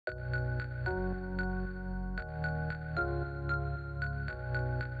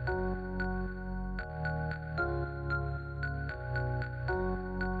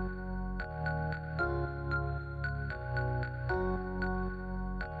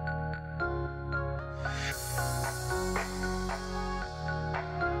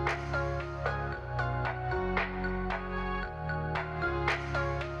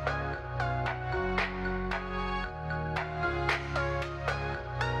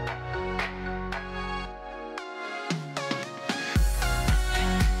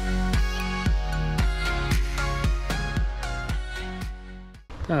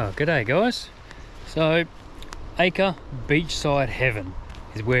Oh, g'day guys. So, Acre Beachside Heaven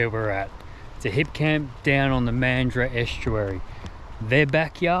is where we're at. It's a hip camp down on the Mandurah estuary. Their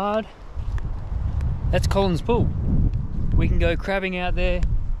backyard, that's Colin's pool. We can go crabbing out there.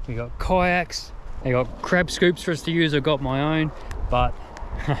 We got kayaks. They got crab scoops for us to use. I've got my own, but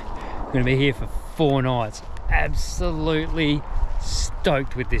I'm gonna be here for 4 nights. Absolutely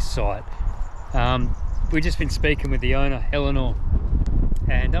stoked with this site. We've just been speaking with the owner, Eleanor,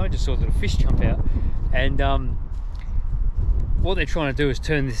 and I just saw a little fish jump out, and what they're trying to do is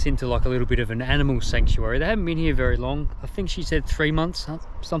turn this into like a little bit of an animal sanctuary. They haven't been here very long. I think she said 3 months,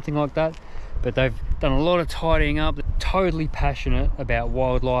 something like that, but they've done a lot of tidying up. They're totally passionate about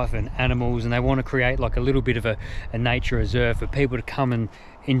wildlife and animals, and they want to create like a little bit of a nature reserve for people to come and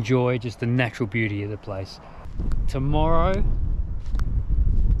enjoy just the natural beauty of the place. Tomorrow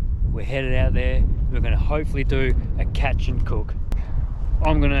we're headed out there. We're going to hopefully do a catch and cook.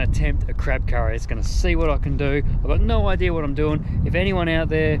 I'm going to attempt a crab curry. It's going to see what I can do. I've got no idea what I'm doing. If anyone out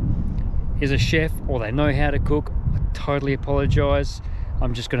there is a chef or they know how to cook, I totally apologise.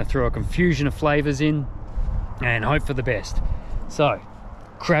 I'm just going to throw a confusion of flavours in and hope for the best. So,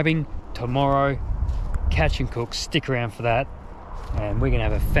 crabbing tomorrow, catch and cook. Stick around for that, and we're going to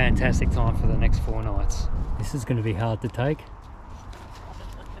have a fantastic time for the next 4 nights. This is going to be hard to take.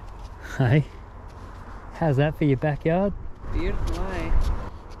 Hey, how's that for your backyard? Beautiful, eh?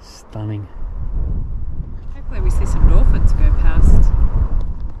 Stunning. Hopefully we see some dolphins go past.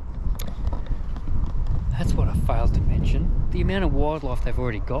 That's what I failed to mention. The amount of wildlife they've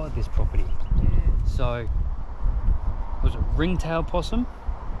already got at this property. Yeah. So, was it ringtail possum,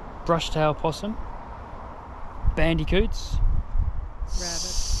 brushtail possum, bandicoots,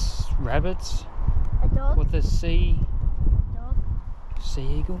 rabbits, a dog, what the sea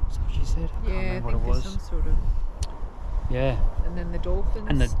eagle, is that what she said? I can't remember what it was. Some sort of. Yeah. And then the dolphins,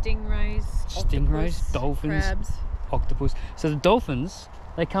 and the stingrays, octopus, dolphins, crabs, octopus. So the dolphins,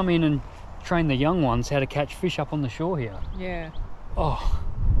 they come in and train the young ones how to catch fish up on the shore here. Yeah. Oh,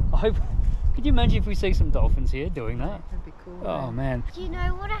 I hope. Could you imagine if we see some dolphins here doing that? That'd be cool. Oh man. Do you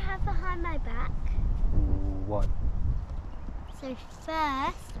know what I have behind my back? What? So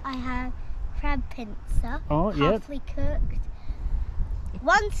first I have crab pincer, halfly cooked.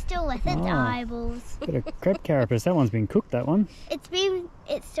 One's still with its eyeballs. Got a crab carapace. That one's been cooked, that one. It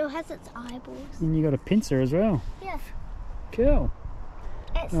still has its eyeballs. And you got a pincer as well. Yeah. Cool.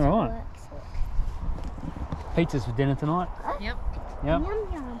 It still works. Look. Pizzas for dinner tonight. Yep. Yep. Yum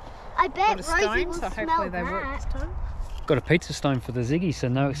yum. I bet Rosie stone, will so smell hopefully they that. work this time. Got a pizza stone for the Ziggy, so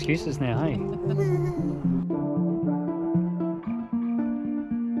no excuses now, hey?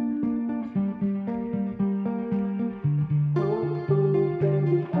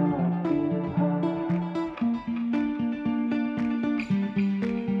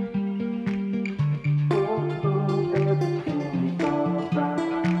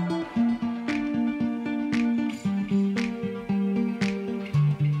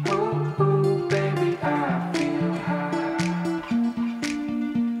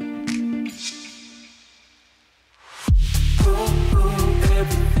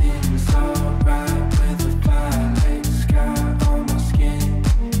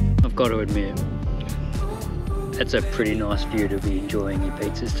 Got to admit, that's a pretty nice view to be enjoying your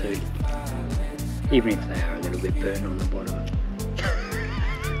pizzas too, even if they are a little bit burnt on the bottom.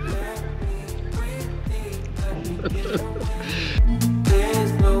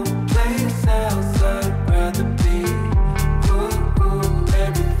 There's no place else I'd rather be.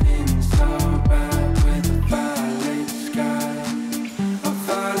 Everything's alright with a violet sky. A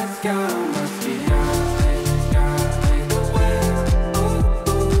violet sky must be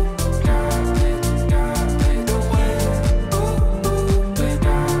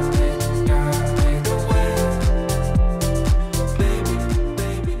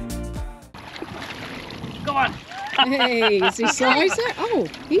Hey, is he size it? Oh,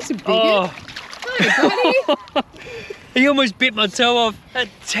 he's a big one. Hi, buddy. He almost bit my toe off. That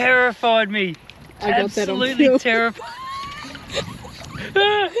terrified me. I got that on Absolutely film. terrified.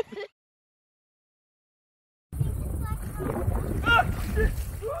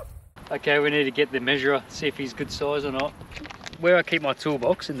 Okay, we need to get the measurer, see if he's good size or not. Where I keep my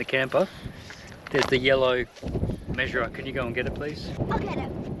toolbox in the camper, there's the yellow measurer. Can you go and get it, please? I'll get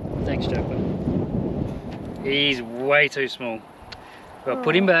it. Thanks, Jack. He's way too small. Well,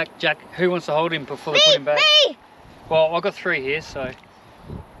 put him back. Jack, who wants to hold him before they put him back? Me! Well, I've got 3 here, so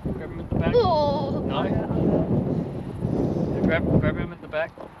grab him at the back. Oh. No? Grab him at the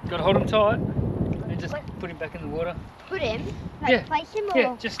back. Got to hold him tight and just put him back in the water. Put him? Like Yeah. place him or?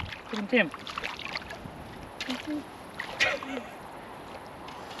 Yeah, just put him down.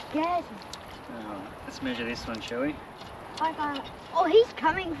 scared. Alright, let's measure this one, shall we? Oh, he's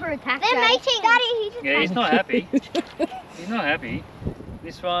coming for attack. They're mating. Daddy, he's just Yeah, he's not happy. He's not happy.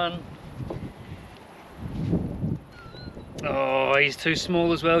 This one. Oh, he's too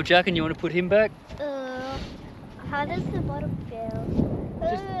small as well. Jack, and you want to put him back? How does the bottom feel?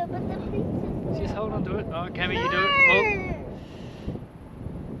 But the princess. Just hold on to it. Oh, Cammy, you do it.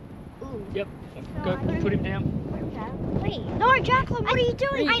 Oh. Ooh. Yep. Go, put him down. Wait, no, Jacqueline, what are you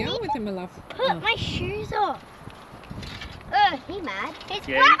doing? Where are you going with him, my love? Put my shoes off. He's mad. He's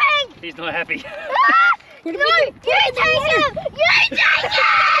Yeah, grabbing! he's not happy. Put him No, you take him! You take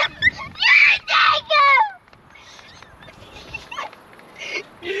him! You take him!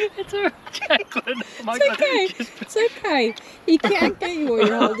 It's alright, Jacqueline. Oh my It's God. okay. It's okay. He can't get you while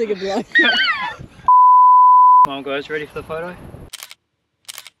you're holding a bloke. Come on, guys, ready for the photo?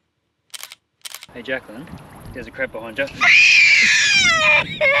 Hey, Jacqueline, there's a crab behind you.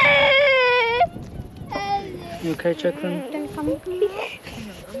 You okay, Jacqueline?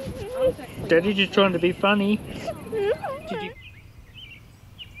 Daddy's just trying to be funny. Did you...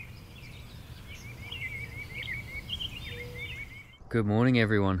 Good morning,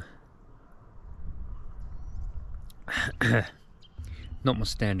 everyone. Not my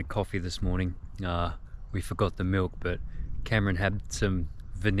standard coffee this morning. We forgot the milk, but Cameron had some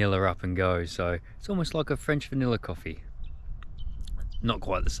vanilla up and go, so it's almost like a French vanilla coffee. Not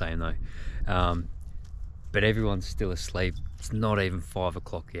quite the same though. But everyone's still asleep. It's not even 5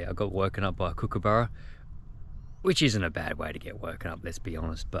 o'clock yet. I got woken up by a kookaburra, which isn't a bad way to get woken up, let's be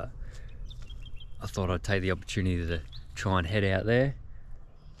honest, but I thought I'd take the opportunity to try and head out there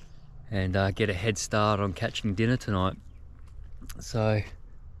and get a head start on catching dinner tonight. So,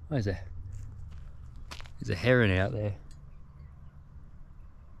 where's that? There's a heron out there.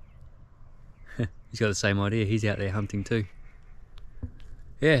 He's got the same idea, he's out there hunting too.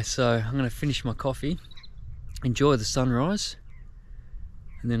 Yeah, so I'm going to finish my coffee, enjoy the sunrise,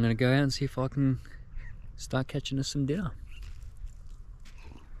 and then I'm going to go out and see if I can start catching us some dinner.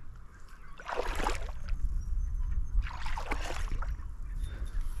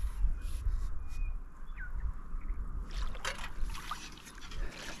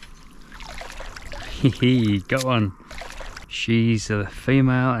 Hehe, got one. She's a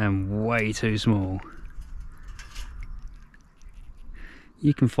female and way too small.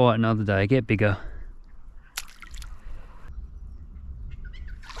 You can fight another day, get bigger.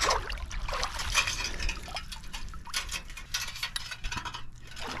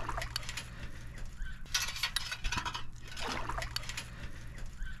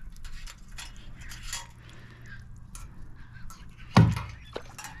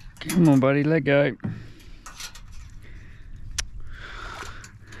 Come on, buddy, let go.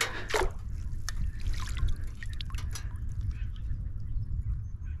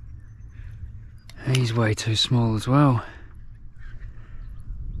 He's way too small as well.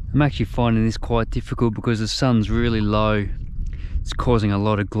 I'm actually finding this quite difficult because the sun's really low. It's causing a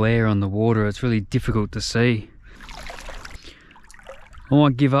lot of glare on the water. It's really difficult to see. I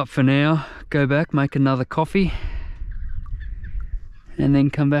might give up for now, go back, make another coffee, and then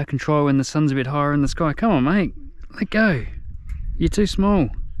come back and try when the sun's a bit higher in the sky. Come on, mate, let go. You're too small.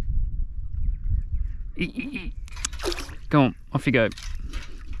 Go on, off you go.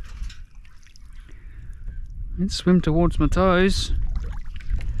 Let's swim towards my toes.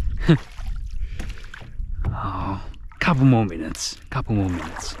 Oh, couple more minutes.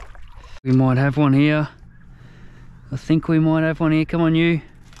 We might have one here. I think we might have one here. Come on, you.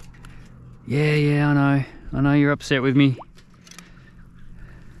 Yeah, I know you're upset with me.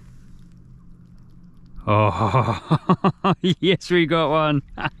 Oh, yes, we got one.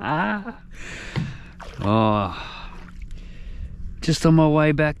 Oh. Just on my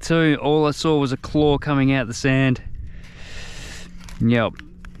way back too, all I saw was a claw coming out the sand. Yep.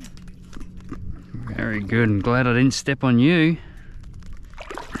 Very good, I'm glad I didn't step on you.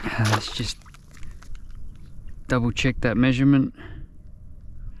 Let's just double check that measurement.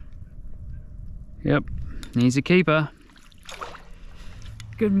 Yep, he's a keeper.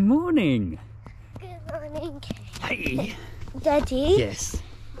 Good morning. Good morning. Hey. Daddy? Yes.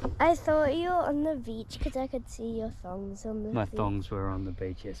 I thought you were on the beach because I could see your thongs on the My beach. thongs were on the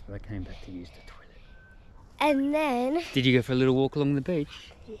beach, yes, but I came back to use the toilet. And then... Did you go for a little walk along the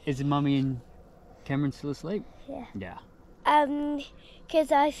beach? Is Mummy and Cameron still asleep? Yeah. Yeah.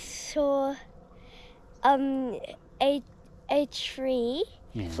 Because I saw a tree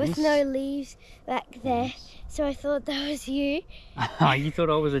Yes. with no leaves back there. Yes. So I thought that was you. Oh, you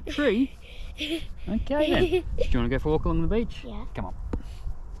thought I was a tree? Okay then. Do you want to go for a walk along the beach? Yeah. Come on.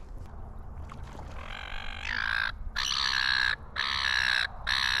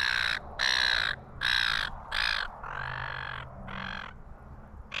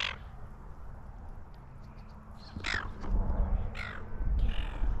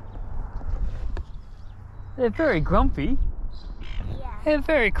 They're very grumpy. Yeah. They're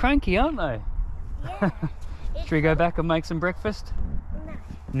very cranky, aren't they? Yeah. Should we go back and make some breakfast?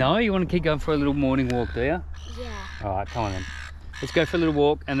 No. No? You want to keep going for a little morning walk, do you? Yeah. All right, come on then. Let's go for a little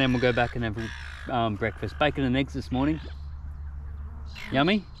walk and then we'll go back and have breakfast. Bacon and eggs this morning.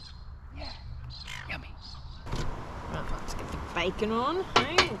 Yummy? Yeah. Yummy. Right, let's get the bacon on.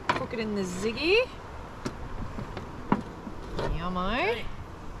 Hey, cook it in the ziggy. Yummo. Hey.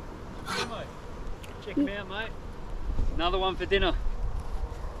 Check him out, mate. Another one for dinner.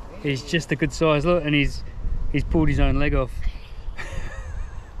 He's just a good size, look, and he's pulled his own leg off.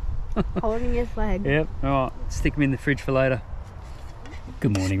 Holding his leg. Yep, alright, stick him in the fridge for later.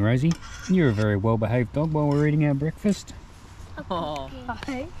 Good morning, Rosie. You're a very well-behaved dog while we're eating our breakfast. Oh.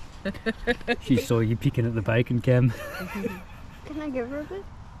 Hi. She saw you picking at the bacon, Cam. Can I give her a bit?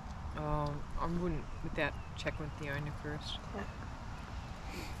 Oh, I wouldn't without checking with the owner first.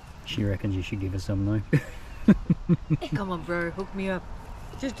 She reckons you should give her some though. Come on, bro, hook me up.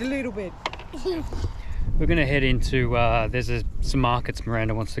 Just a little bit. We're going to head into, there's some markets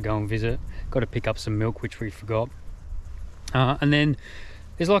Miranda wants to go and visit. Got to pick up some milk, which we forgot. And then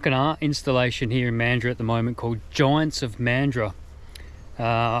there's like an art installation here in Mandurah at the moment called Giants of Mandurah.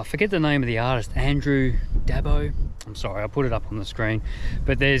 I forget the name of the artist, Andrew Dabbo. I'm sorry, I'll put it up on the screen.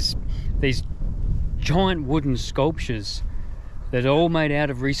 But there's these giant wooden sculptures that are all made out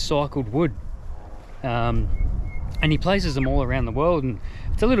of recycled wood. And he places them all around the world, and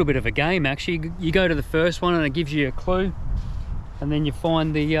it's a little bit of a game actually. You go to the first one and it gives you a clue, and then you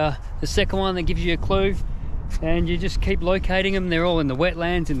find the second one that gives you a clue, and you just keep locating them. They're all in the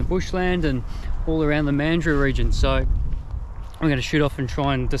wetlands, in the bushland, and all around the Mandurah region. So I'm going to shoot off and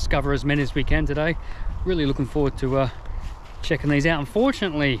try and discover as many as we can today. Really looking forward to checking these out.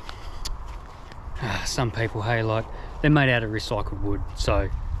 Unfortunately, some people, hey, like, they're made out of recycled wood, so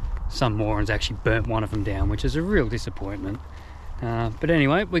some morons actually burnt one of them down, which is a real disappointment. But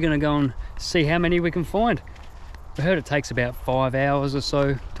anyway, we're going to go and see how many we can find. I heard it takes about 5 hours or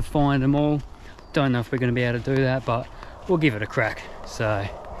so to find them all. Don't know if we're going to be able to do that, but we'll give it a crack. So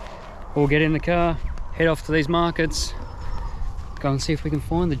we'll get in the car, head off to these markets, go and see if we can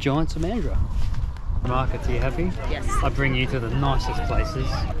find the Giants of Mandurah. Markets, are you happy? Yes. I bring you to the nicest places.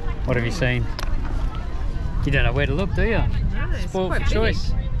 What have you seen? You don't know where to look, do you? No, it's Spoiled quite for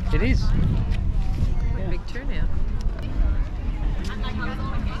choice. It is. Quite a big turnout.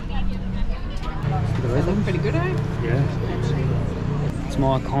 They look pretty good, eh? Yeah. It's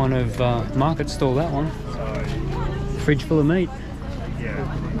my kind of market stall, that one. Fridge full of meat.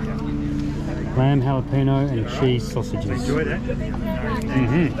 Lamb, jalapeno and cheese sausages. Enjoy that.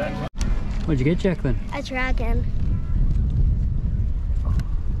 What'd you get, Jacqueline? A dragon.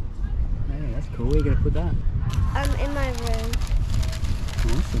 Yeah, that's cool. Where are you going to put that? In my room.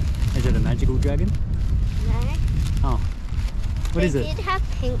 Awesome. Is it a magical dragon? No. Oh. What is They it? did have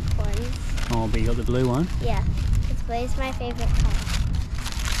pink ones. Oh, but you got the blue one. Yeah. It's blue's my favorite color.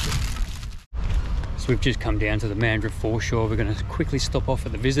 So we've just come down to the Mandurah foreshore. We're going to quickly stop off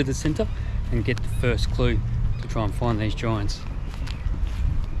at the visitor centre and get the first clue to try and find these giants.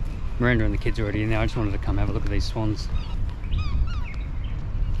 Miranda and the kids are already in there. I just wanted to come have a look at these swans.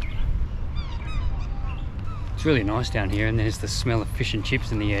 It's really nice down here, and there's the smell of fish and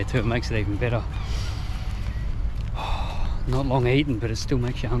chips in the air too. It makes it even better. Oh, not long eaten, but it still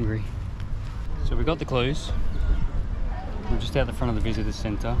makes you hungry. So we got the clues. We're just out the front of the visitor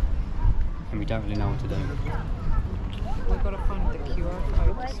centre, and we don't really know what to do. We've got to find the QR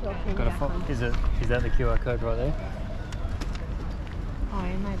code. Got a fo- is that the QR code right there? Oh,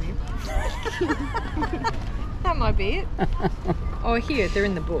 yeah, maybe. That might be it. Oh, here, they're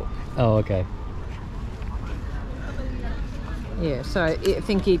in the book. Oh, okay. Yeah, so I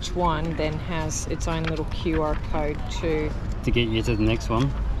think each one then has its own little QR code To get you to the next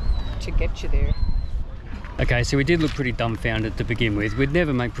one. to get you there. Okay, so we did look pretty dumbfounded to begin with. We'd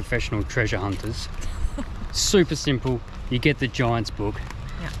never make professional treasure hunters. Super simple. You get the Giants book.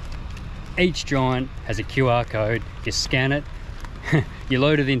 Yeah. Each giant has a QR code. You scan it. You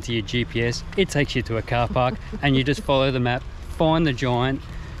load it into your GPS. It takes you to a car park, and you just follow the map, find the giant.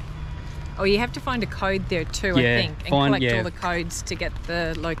 Oh, you have to find a code there too, Yeah, I think, and collect all the codes to get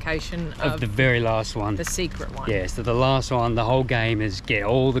the location Of the very last one. the secret one. Yeah, so the last one, the whole game is get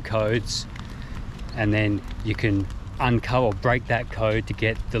all the codes, and then you can uncover or break that code to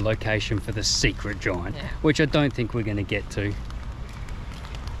get the location for the secret giant, Yeah. which I don't think we're going to get to.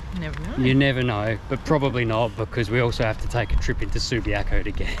 Never know. You never know, but probably not, because we also have to take a trip into Subiaco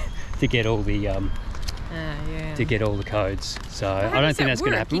to get all the Yeah. to get all the codes. So How I does don't think that that's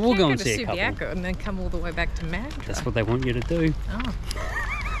going to work? happen. You We'll can't go go and to see a couple. Subiaco and then come all the way back to Mandurah. That's what they want you to do. Oh.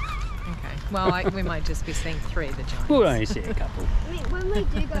 Okay. Well, we might just be seeing 3 of the giants. We'll only see a couple. I mean, when we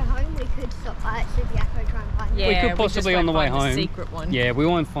do go home, we could stop by at Subiaco try and find Yeah, we could possibly just on the way won't find home. the secret one. Yeah, we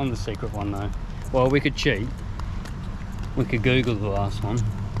won't find the secret one though. Well, we could cheat. We could Google the last one.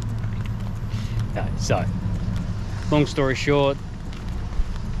 No, so, long story short,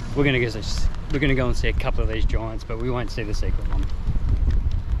 we're gonna go and see a couple of these giants, but we won't see the secret one.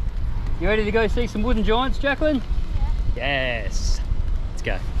 You ready to go see some wooden giants, Jacqueline? Yeah. Yes. Let's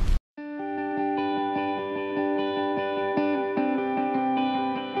go.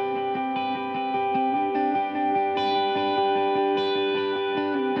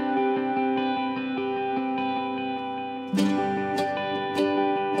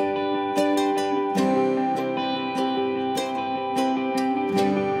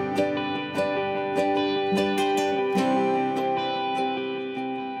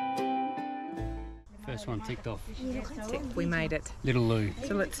 First one ticked off. We made it. Little Lou.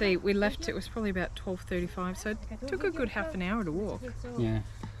 So let's see, we left, it was probably about 12:35, so it took a good half an hour to walk. Yeah.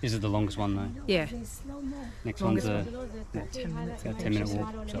 This is the longest one though. Yeah. Next one's a 10 minutes. about 10-minute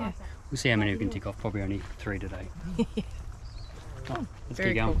walk. So Yeah. we'll see how many we can tick off. Probably only 3 today. Oh, let's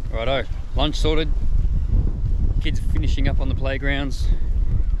Very keep going. cool. Righto. Lunch sorted. Kids are finishing up on the playgrounds.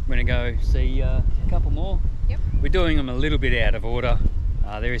 We're gonna go see a couple more. Yep. We're doing them a little bit out of order.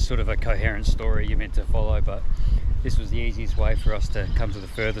 There is sort of a coherent story you're meant to follow, but this was the easiest way for us to come to the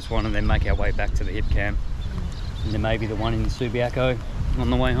furthest one and then make our way back to the Hipcamp. And then maybe the one in Subiaco on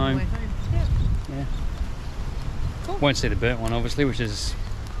the way home. Yeah. Yeah. Cool. Won't see the burnt one, obviously, which is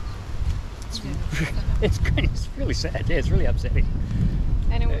it's really sad. Yeah, it's really upsetting.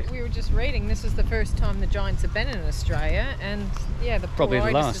 And we were just reading, this is the first time the giants have been in Australia, and yeah, the Probably the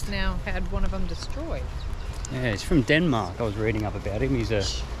Polaris last. has now had one of them destroyed. Yeah, he's from Denmark. I was reading up about him. He's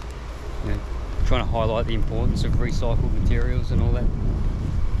trying to highlight the importance of recycled materials and all that,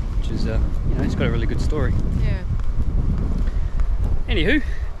 which is he's got a really good story. Yeah. Anywho,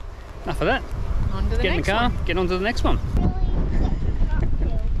 enough of that. On to the Get in the next car, one. get on to the next one.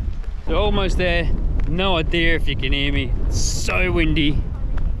 Really? We're almost there. No idea if you can hear me. It's so windy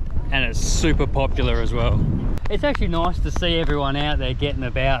and it's super popular as well. It's actually nice to see everyone out there getting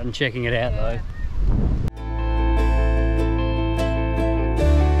about and checking it out though.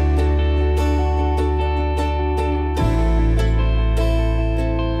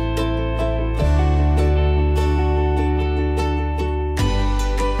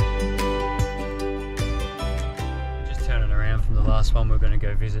 Just turning around from the last one we're going to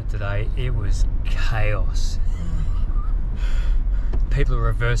go visit today. It was chaos. People are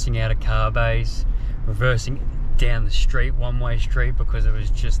reversing out of car bays, reversing down the street, one-way street, because it was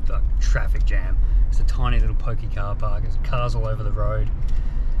just a traffic jam. It's a tiny little pokey car park. There's cars all over the road.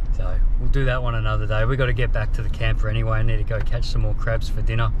 So we'll do that one another day. We've got to get back to the camper anyway. I need to go catch some more crabs for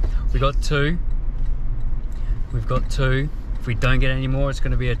dinner. We got 2. We've got 2. If we don't get any more, it's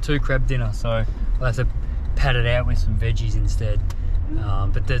going to be a 2 crab dinner. So we'll have to pad it out with some veggies instead.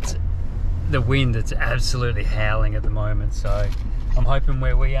 But that's the wind that's absolutely howling at the moment. So I'm hoping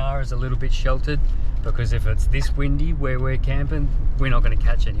where we are is a little bit sheltered, because if it's this windy where we're camping, we're not going to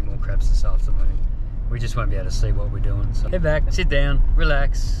catch any more crabs this afternoon. We just won't be able to see what we're doing. So head back, sit down,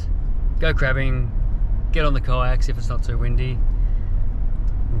 relax, go crabbing, get on the kayaks if it's not too windy,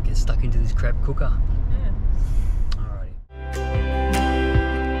 and get stuck into this crab cooker. Yeah. Alrighty.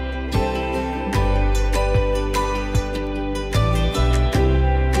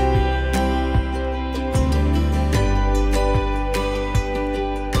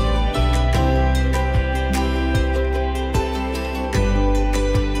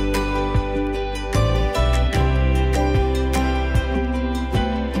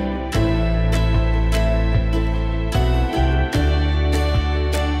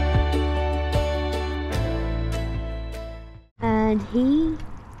 And he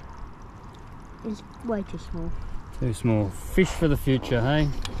is way too small. Too small. Fish for the future, hey?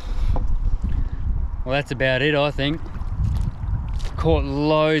 Well, that's about it, I think. Caught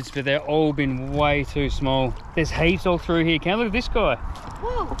loads, but they've all been way too small. There's heaps all through here. Can look at this guy.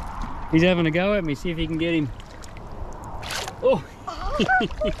 Whoa! He's having a go at me. See if you can get him. Oh!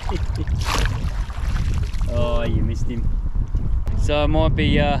 Oh, you missed him. So it might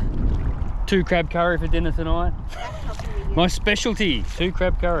be 2 crab curry for dinner tonight. My specialty, 2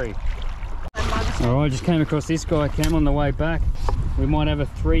 crab curry. Alright, just came across this guy, Cam, on the way back. We might have a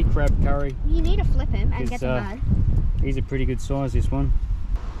 3 crab curry. You need to flip him and It's, get the mud. He's a pretty good size, this one.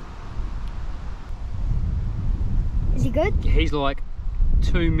 Is he good? He's like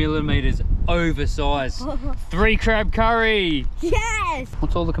 2 millimeters oversized. 3 crab curry. Yes!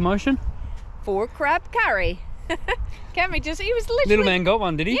 What's all the commotion? 4 crab curry. Cammy he was literally... Little man got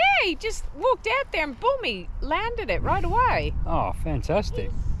one, did he? Yeah, he just walked out there and boom, he landed it right away. Oh, fantastic.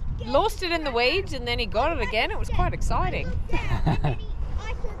 Lost it in the weeds and then he got it again. It was quite exciting.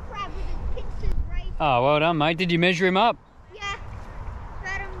 Oh, well done, mate. Did you measure him up? Yeah,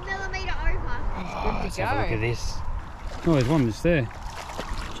 about a millimetre over. Oh, let's to have a look go. at this. Oh, there's one just there.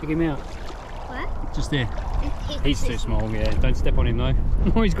 Check him out. What? Just there. He's too small, yeah. Don't step on him though.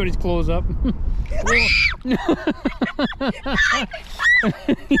 Oh, he's got his claws up.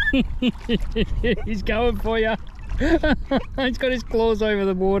 He's going for you. He's got his claws over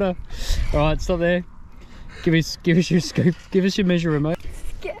the water. All right, stop there. Give us your scoop. Give us your measure, mate.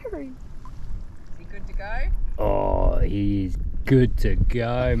 Scary. Is he good to go? Oh, he is good to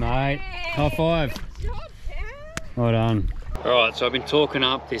go, mate. High five. Good job, Cam. Well done. All right, so I've been talking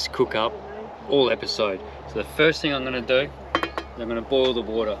up this cook up all episode. So the first thing I'm going to do is I'm going to boil the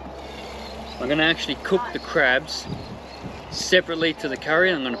water. I'm going to actually cook the crabs separately to the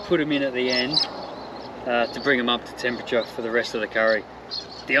curry. I'm going to put them in at the end to bring them up to temperature for the rest of the curry.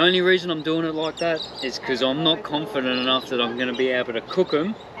 The only reason I'm doing it like that is because I'm not confident enough that I'm going to be able to cook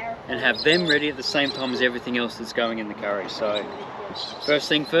them and have them ready at the same time as everything else that's going in the curry. So first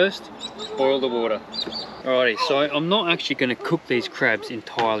thing first, boil the water. Alrighty, so I'm not actually going to cook these crabs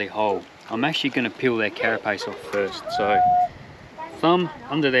entirely whole. I'm actually going to peel their carapace off first. So thumb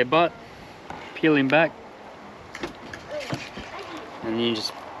under their butt, peel him back, and then you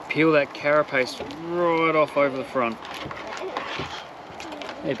just peel that carapace right off over the front.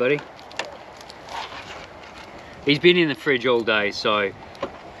 Hey buddy. He's been in the fridge all day, so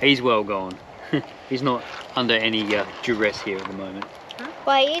he's well gone. He's not under any duress here at the moment.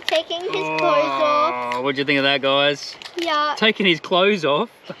 Why are you taking his clothes off? What'd you think of that, guys? Yeah. Taking his clothes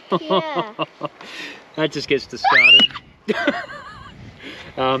off? Yeah. That just gets discarded.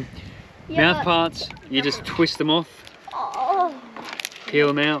 Yeah. Mouth parts, you just twist them off, Oh, peel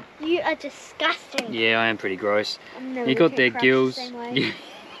them out. you are disgusting. Yeah, I am pretty gross. I'm never You got gonna their treat crabs gills. the same way. You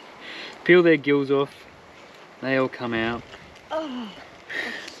peel their gills off. They all come out. Oh,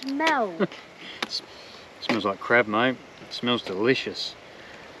 the smell. Smells like crab, mate. It smells delicious.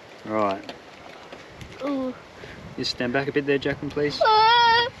 Right, Ooh. just stand back a bit there, Jacqueline, please.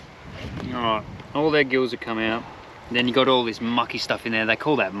 Ah. Alright, all their gills have come out. Then you got all this mucky stuff in there. They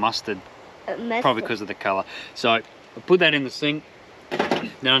call that mustard, probably because of the colour. So I put that in the sink.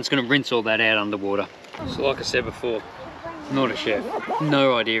 Then I'm just going to rinse all that out underwater. So like I said before, not a chef.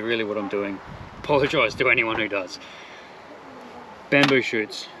 No idea really what I'm doing. Apologise to anyone who does. Bamboo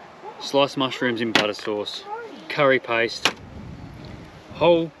shoots, sliced mushrooms in butter sauce, curry paste,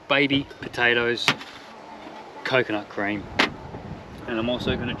 whole baby potatoes, coconut cream. And I'm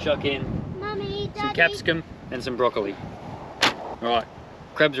also going to chuck in Mummy, some Daddy. capsicum and some broccoli. Alright,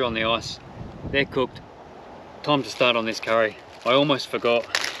 crabs are on the ice. They're cooked. Time to start on this curry. I almost forgot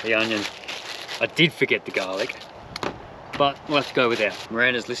the onion. I did forget the garlic, but we'll have to go with that.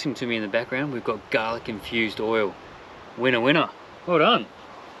 Miranda's listening to me in the background. We've got garlic infused oil. Winner, winner. Well done.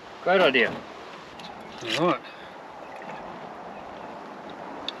 Great idea. Alright.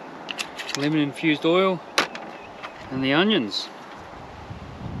 Lemon infused oil and the onions.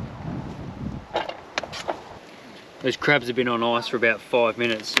 Those crabs have been on ice for about 5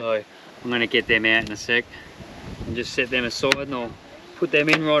 minutes, so I'm going to get them out in a sec and just set them aside, and I'll put them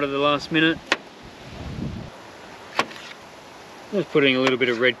in right at the last minute. Just putting a little bit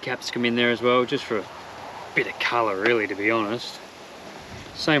of red capsicum in there as well, just for a bit of colour really, to be honest.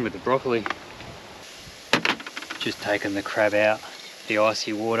 Same with the broccoli. Just taking the crab out, the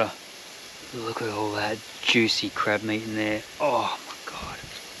icy water. Look at all that juicy crab meat in there. Oh my God.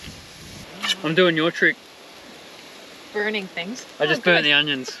 I'm doing your trick. Burning things. I just burnt the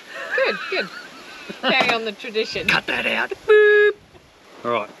onions. Good, good. Carry on the tradition. Cut that out. Boop.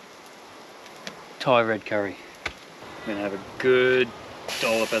 All right. Thai red curry. I'm gonna have a good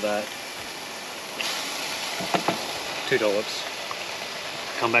dollop of that. 2 dollops.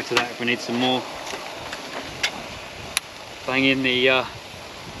 Come back to that if we need some more. Bang in the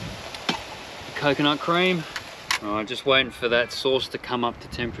coconut cream. All right, just waiting for that sauce to come up to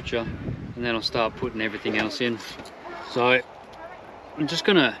temperature, and then I'll start putting everything else in. So I'm just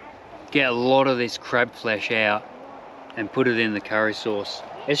gonna get a lot of this crab flesh out and put it in the curry sauce.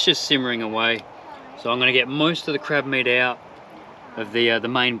 It's just simmering away. So I'm gonna get most of the crab meat out of the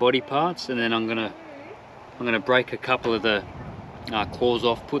main body parts, and then I'm gonna break a couple of the claws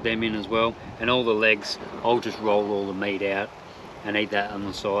off, put them in as well, and all the legs, I'll just roll all the meat out and eat that on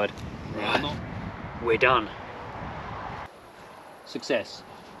the side. Right, we're done. Success.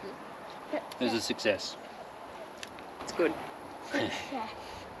 It was a success. It's good.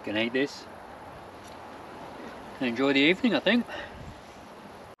 Gonna eat this. and enjoy the evening, I think.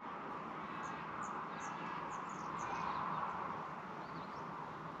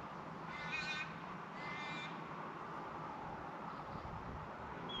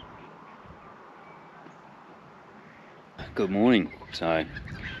 Good morning. So,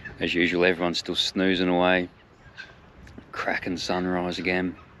 as usual, everyone's still snoozing away. Cracking sunrise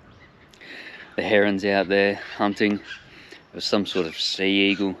again. The heron's out there hunting. There was some sort of sea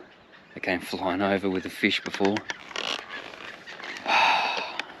eagle that came flying over with the fish before.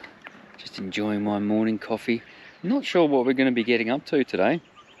 Just enjoying my morning coffee. Not sure what we're going to be getting up to today.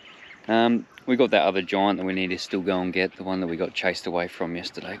 We got that other giant that we need to still go and get, the one that we got chased away from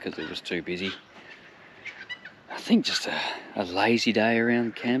yesterday because it was too busy. I think just a lazy day around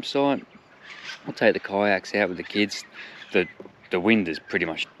the campsite. I'll take the kayaks out with the kids. The wind has pretty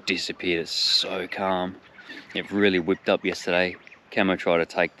much disappeared. It's so calm. It really whipped up yesterday. Camo tried to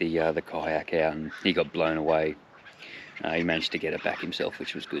take the kayak out and he got blown away. He managed to get it back himself,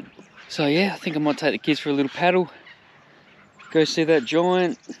 which was good. So yeah, I think I might take the kids for a little paddle. Go see that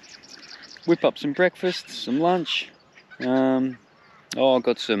giant. Whip up some breakfast, some lunch. We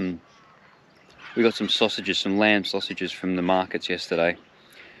got some sausages, some lamb sausages from the markets yesterday.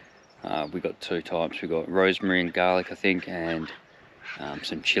 We got two types. We got rosemary and garlic, I think, and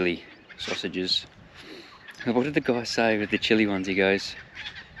some chili sausages. What did the guy say with the chili ones? He goes,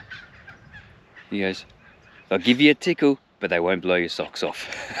 they'll give you a tickle, but they won't blow your socks off.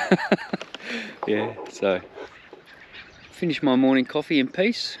 Yeah, so finish my morning coffee in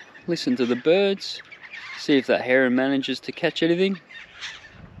peace, listen to the birds, see if that heron manages to catch anything.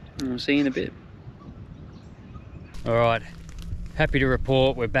 And I'll see you in a bit. Alright, happy to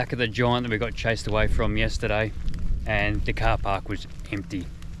report we're back at the giant that we got chased away from yesterday, and the car park was empty.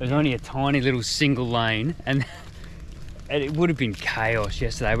 There's only a tiny little single lane, and it would have been chaos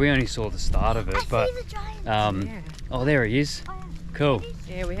yesterday. We only saw the start of it, but Yeah. oh, there he is. Cool.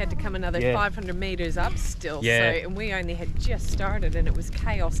 Yeah, we had to come another 500 metres up still. Yeah. So, and we only had just started and it was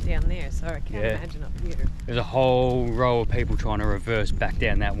chaos down there, so I can't imagine up here. There's a whole row of people trying to reverse back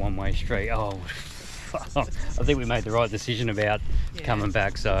down that one-way street. Oh, I think we made the right decision about coming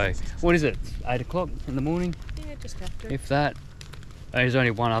back. So, what is it? 8 o'clock in the morning? Yeah, just after. If that. There's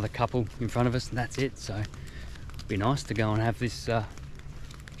only one other couple in front of us, and that's it. So, it'd be nice to go and have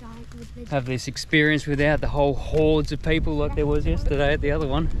this experience without the whole hordes of people like there was yesterday at the other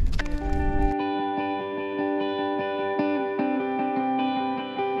one.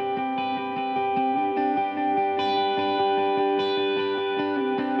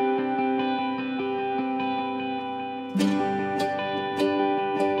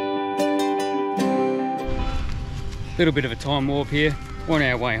 Little bit of a time warp here. We're on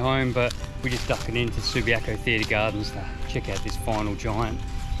our way home, but we're just ducking into Subiaco Theatre Gardens to check out this final giant.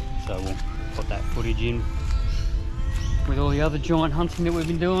 So we'll put that footage in with all the other giant hunting that we've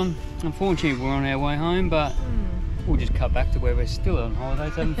been doing. Unfortunately, we're on our way home, but we'll just cut back to where we're still on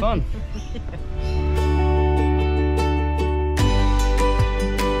holidays having fun.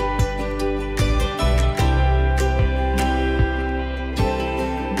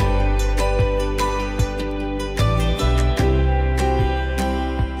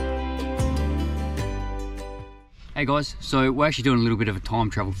 Hey guys, so we're actually doing a little bit of a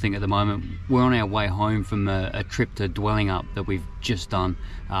time travel thing at the moment. We're on our way home from a trip to Dwelling Up that we've just done.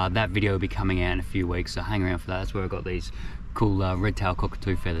 That video will be coming out in a few weeks, so hang around for that. That's where I got these cool red-tailed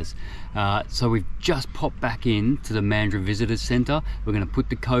cockatoo feathers. So we've just popped back in to the Mandurah Visitors Centre. We're going to put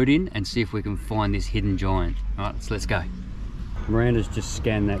the code in and see if we can find this hidden giant. Alright, so let's go. Miranda's just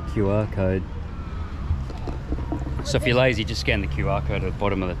scanned that QR code. So if you're lazy, just scan the QR code at the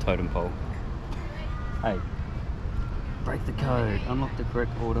bottom of the totem pole. Hey. Break the code, unlock the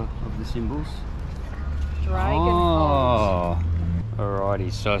correct order of the symbols. Dragonflies. Oh,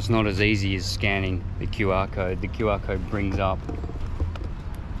 alrighty, so it's not as easy as scanning the QR code. The QR code brings up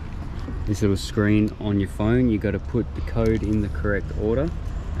this little screen on your phone. You got to put the code in the correct order,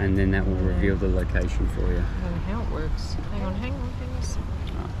 and then that will reveal the location for you. I don't know how it works. Hang on.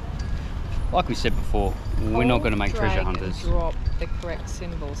 Like we said before, we're not going to make treasure hunters. And drop the correct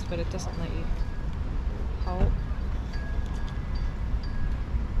symbols, but it doesn't let you hold.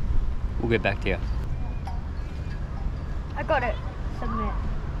 We'll get back to you. I got it. Submit.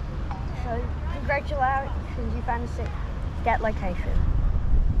 So, congratulations, you found the get location.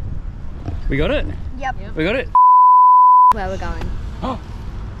 We got it? Yep. We got it? Where we're going.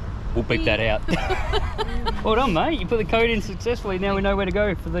 We'll beep that out. Well done, mate. You put the code in successfully. Now we know where to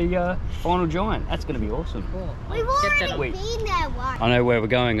go for the final giant. That's going to be awesome. Cool. We've already been there once. I know where we're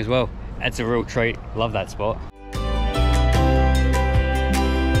going as well. That's a real treat. Love that spot.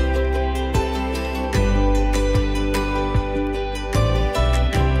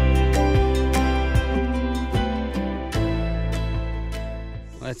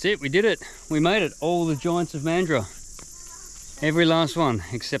 That's it, we did it. We made it. All the Giants of Mandurah. Every last one,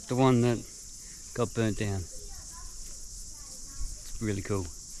 except the one that got burnt down. It's really cool.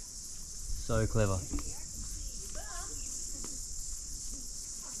 So clever.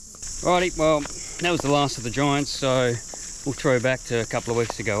 Righty, well, that was the last of the Giants, so we'll throw back to a couple of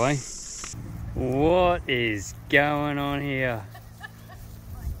weeks ago, eh? What is going on here?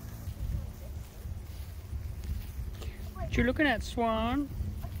 What you looking at, Swan?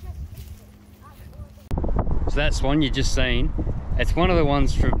 So that swan you just seen, it's one of the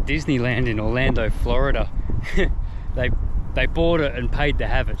ones from Disneyland in Orlando, Florida. They bought it and paid to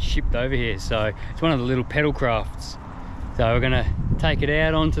have it shipped over here, so it's one of the little pedal crafts. So we're gonna take it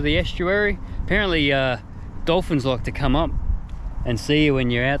out onto the estuary. Apparently dolphins like to come up and see you when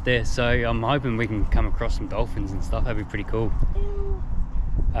you're out there, so I'm hoping we can come across some dolphins and stuff. That'd be pretty cool.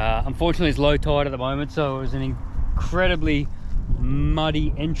 Unfortunately it's low tide at the moment, so it was an incredibly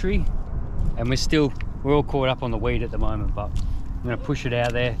muddy entry, and we're all caught up on the weed at the moment, but I'm going to push it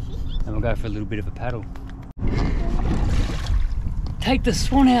out there and we'll go for a little bit of a paddle. Take the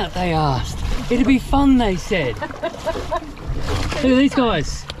swan out, they asked. It'd be fun, they said. Look at these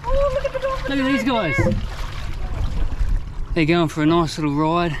guys. Look at these guys. They're going for a nice little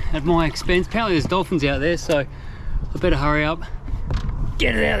ride at my expense. Apparently there's dolphins out there, so I better hurry up.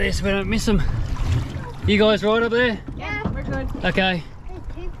 Get it out there so we don't miss them. You guys right up there? Yeah, we're good. Okay.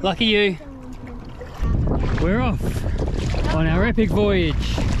 Lucky you. We're off on our epic voyage.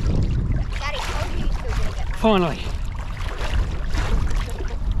 Finally.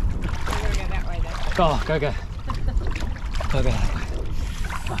 Oh, go. Go that way.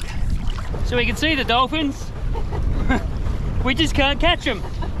 Okay. So we can see the dolphins. We just can't catch them.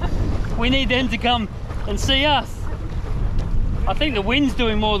 We need them to come and see us. I think the wind's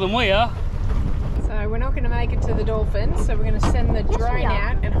doing more than we are. So we're not going to make it to the dolphins, so we're going to send the drone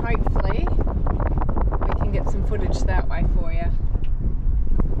out and hopefully we can get some footage that way for you.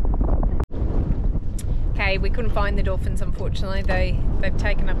 Okay, we couldn't find the dolphins, unfortunately. They've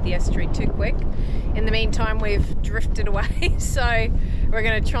taken up the estuary too quick. In the meantime, we've drifted away, so we're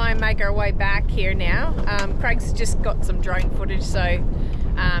going to try and make our way back here now. Craig's just got some drone footage, so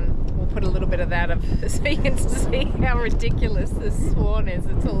we'll put a little bit of that up so you can see how ridiculous this swan is.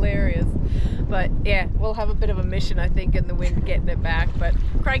 It's hilarious. But yeah, we'll have a bit of a mission, I think, in the wind getting it back. But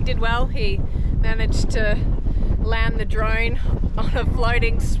Craig did well. He managed to land the drone on a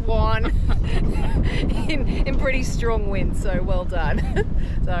floating swan in pretty strong wind, so well done.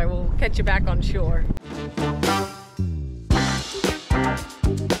 So we'll catch you back on shore.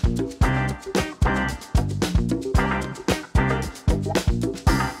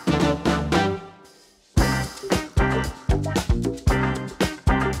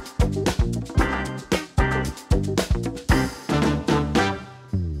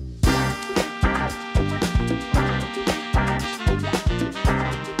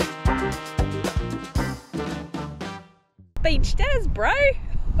 Beach does, bro. I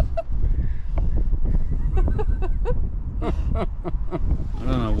don't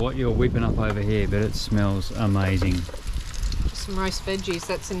know what you're whipping up over here, but it smells amazing. Some roast veggies.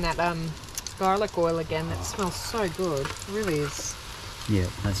 That's in that garlic oil again. That smells so good. It really is. Yeah,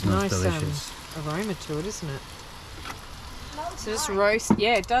 that smells nice, delicious. Aroma to it, isn't it? So just roast.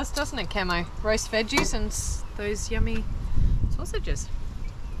 Yeah, it does, doesn't it, Camo? Roast veggies and those yummy sausages.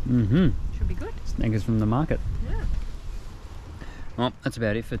 Mm-hmm. Should be good. Sneakers from the market. Yeah. Well, that's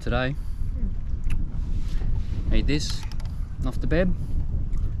about it for today. Eat this, off to bed,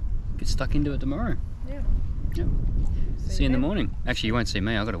 get stuck into it tomorrow. Yeah. Yep. See you in the morning. Actually, you won't see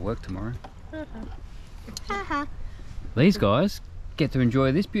me, I've got to work tomorrow. These guys get to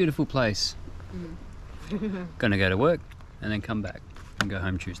enjoy this beautiful place. Gonna go to work and then come back and go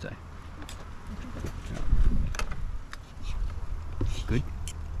home Tuesday. Good?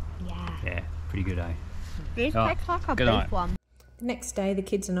 Yeah. Yeah, pretty good, eh? This Oh, looks like a good big night. one. The next day, the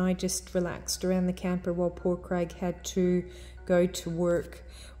kids and I just relaxed around the camper while poor Craig had to go to work.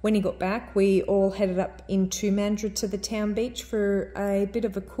 When he got back, we all headed up into Mandurah to the town beach for a bit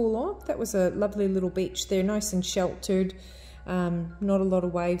of a cool off. That was a lovely little beach there, nice and sheltered. Not a lot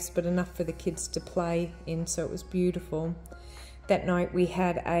of waves, but enough for the kids to play in, so it was beautiful. That night we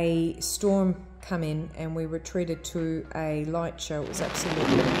had a storm come in and we were treated to a light show. It was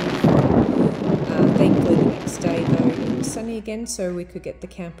absolutely beautiful. Thankfully the next day though it was sunny again, so we could get the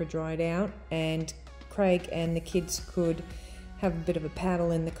camper dried out and Craig and the kids could have a bit of a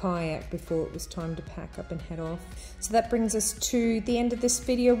paddle in the kayak before it was time to pack up and head off. So that brings us to the end of this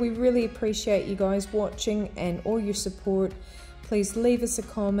video. We really appreciate you guys watching and all your support. Please leave us a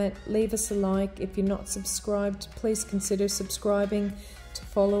comment, leave us a like. If you're not subscribed, please consider subscribing to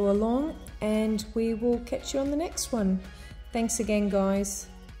follow along, and we will catch you on the next one. Thanks again, guys.